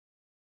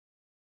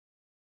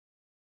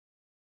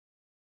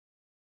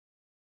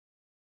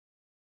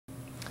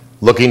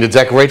Looking to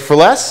decorate for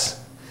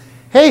less?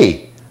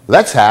 Hey,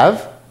 let's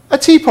have a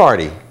tea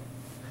party.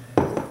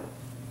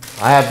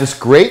 I have this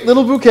great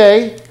little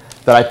bouquet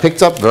that I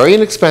picked up very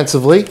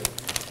inexpensively,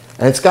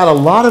 and it's got a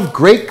lot of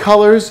great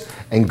colors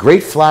and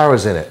great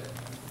flowers in it.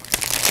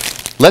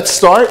 Let's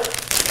start,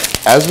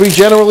 as we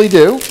generally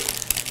do,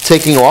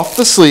 taking off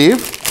the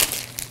sleeve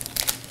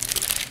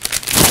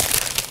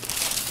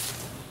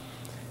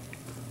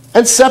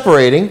and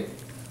separating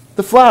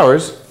the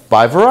flowers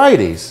by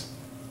varieties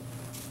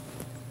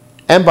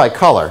and by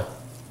color.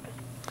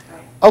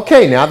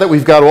 Okay, now that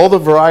we've got all the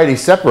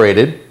varieties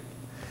separated,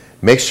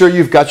 make sure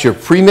you've got your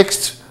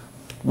pre-mixed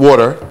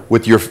water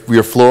with your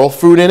floral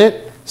fruit in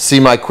it. See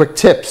my quick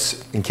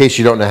tips in case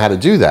you don't know how to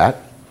do that.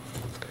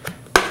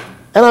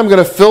 And I'm going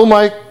to fill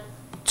my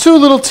 2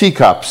 little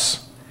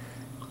teacups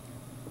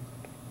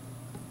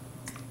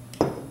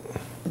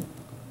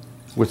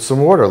with some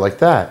water like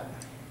that.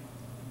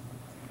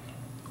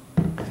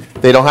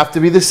 They don't have to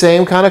be the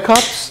same kind of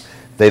cups.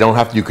 They don't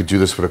have to, you could do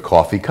this with a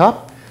coffee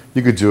cup.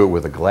 You could do it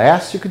with a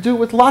glass. You could do it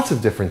with lots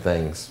of different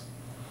things.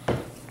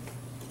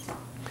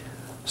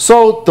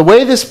 So the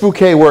way this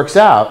bouquet works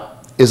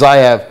out is I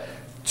have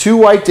 2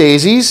 white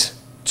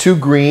daisies, 2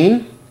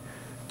 green,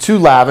 2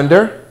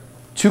 lavender,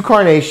 2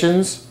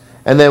 carnations,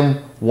 and then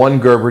 1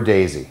 Gerber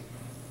daisy.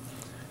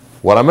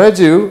 What I'm going to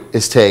do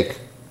is take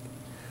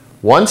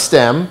 1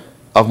 stem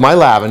of my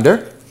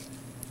lavender,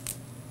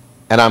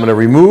 and I'm going to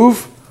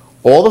remove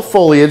all the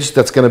foliage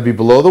that's going to be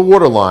below the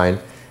water line.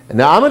 And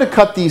now I'm going to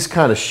cut these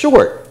kind of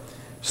short.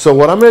 So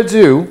what I'm going to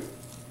do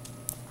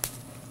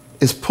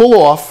is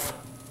pull off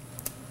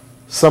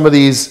some of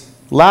these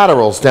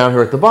laterals down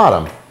here at the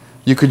bottom.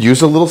 You could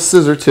use a little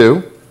scissor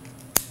too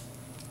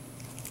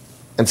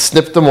and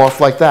snip them off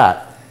like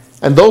that.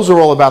 And those are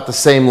all about the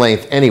same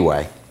length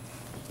anyway.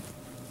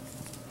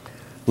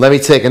 Let me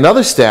take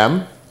another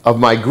stem of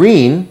my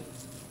green,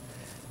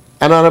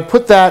 and I'm going to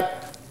put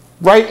that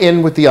right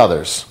in with the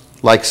others,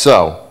 like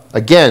so.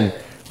 Again,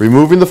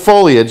 removing the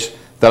foliage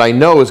that I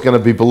know is going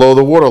to be below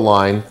the water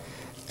line,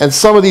 and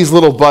some of these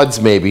little buds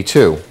maybe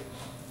too.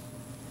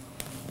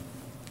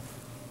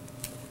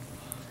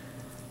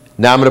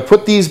 Now I'm going to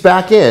put these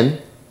back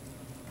in,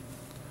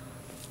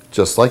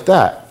 just like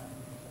that.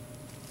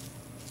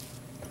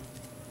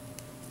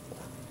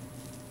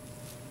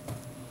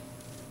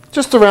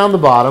 Just around the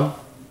bottom,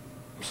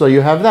 so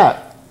you have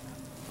that.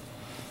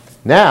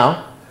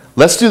 Now,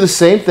 let's do the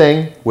same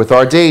thing with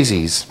our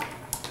daisies.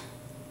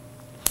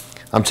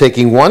 I'm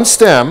taking 1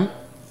 stem,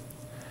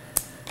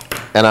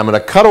 and I'm going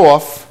to cut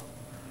off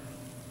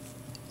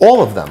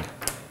all of them,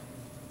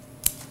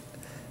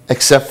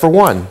 except for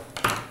 1.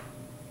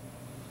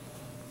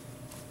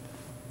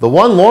 The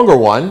 1 longer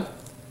one,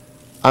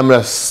 I'm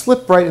going to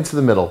slip right into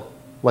the middle,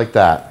 like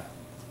that.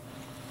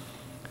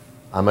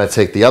 I'm going to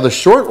take the other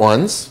short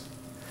ones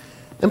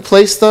and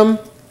place them,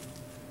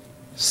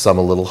 some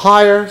a little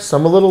higher,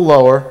 some a little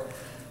lower,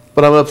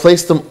 but I'm going to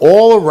place them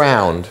all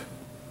around.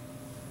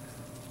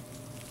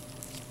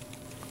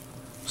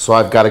 So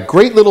I've got a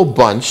great little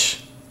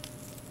bunch,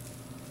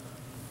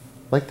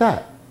 like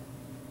that.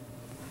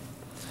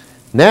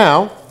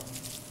 Now,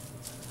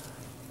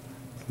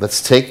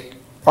 let's take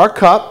our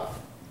cup,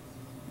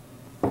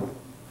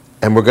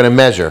 and we're going to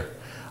measure.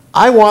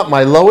 I want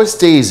my lowest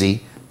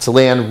daisy to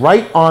land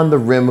right on the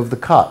rim of the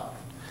cup.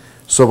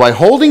 So by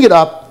holding it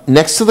up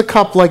next to the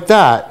cup like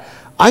that,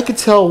 I can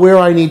tell where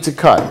I need to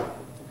cut.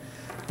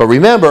 But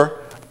remember,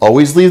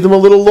 always leave them a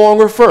little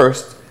longer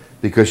first,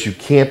 because you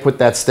can't put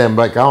that stem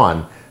back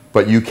on,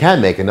 but you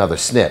can make another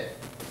snip.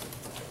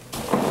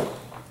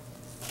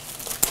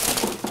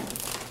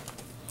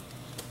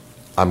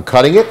 I'm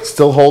cutting it,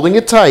 still holding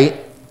it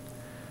tight,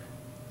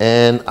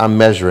 and I'm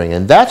measuring.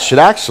 And that should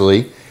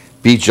actually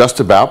be just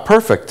about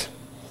perfect.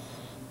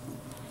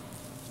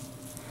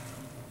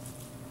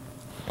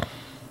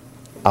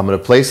 I'm going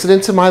to place it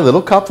into my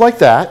little cup like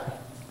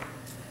that.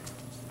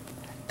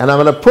 And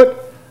I'm going to put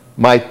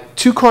my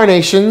 2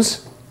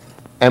 carnations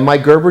and my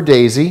Gerber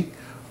daisy,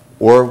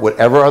 or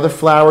whatever other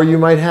flower you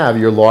might have,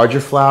 your larger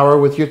flower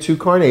with your 2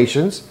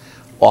 carnations,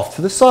 off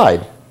to the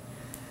side.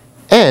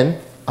 And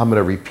I'm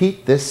going to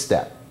repeat this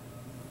step.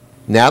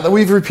 Now that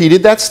we've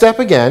repeated that step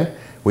again,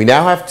 we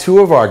now have 2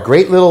 of our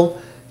great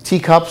little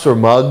teacups or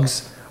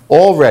mugs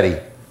all ready.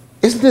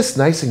 Isn't this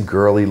nice and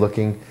girly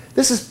looking?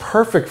 This is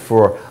perfect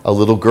for a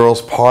little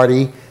girl's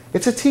party.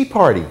 It's a tea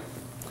party.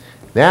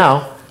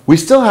 Now, we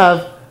still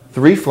have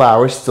 3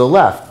 flowers still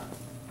left.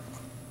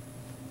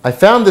 I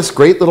found this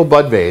great little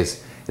bud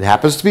vase. It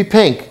happens to be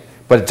pink,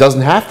 but it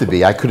doesn't have to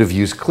be. I could have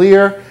used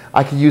clear.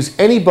 I could use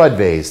any bud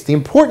vase. The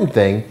important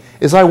thing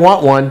is I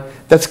want one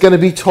that's going to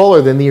be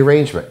taller than the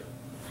arrangement.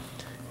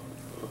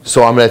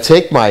 So I'm going to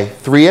take my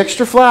 3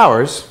 extra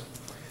flowers.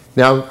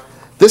 Now,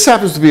 this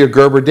happens to be a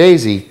Gerber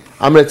daisy.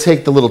 I'm going to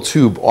take the little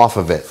tube off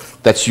of it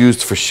that's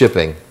used for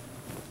shipping.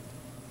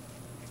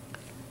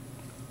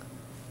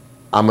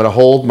 I'm going to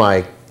hold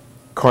my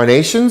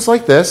carnations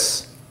like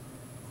this,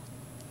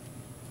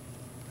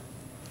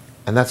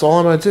 and that's all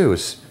I'm going to do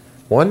is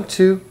 1,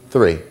 2,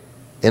 3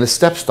 in a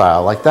step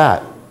style like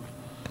that.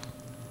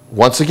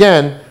 once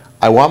again,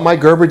 I want my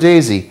Gerber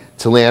daisy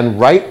to land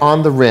right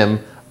on the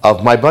rim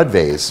of my bud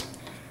vase.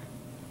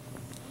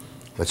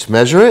 Let's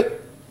measure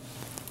it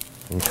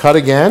and cut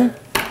again.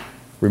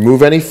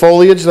 Remove any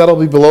foliage that'll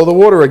be below the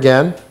water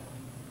again.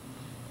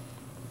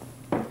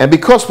 And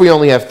because we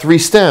only have 3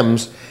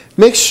 stems,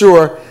 make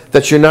sure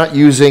that you're not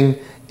using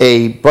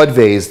a bud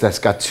vase that's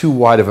got too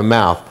wide of a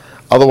mouth.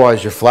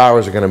 Otherwise, your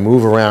flowers are going to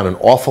move around an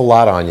awful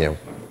lot on you.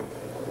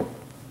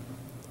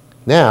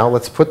 Now,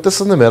 let's put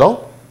this in the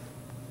middle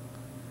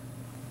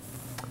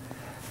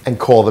and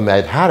call the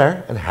Mad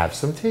Hatter and have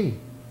some tea.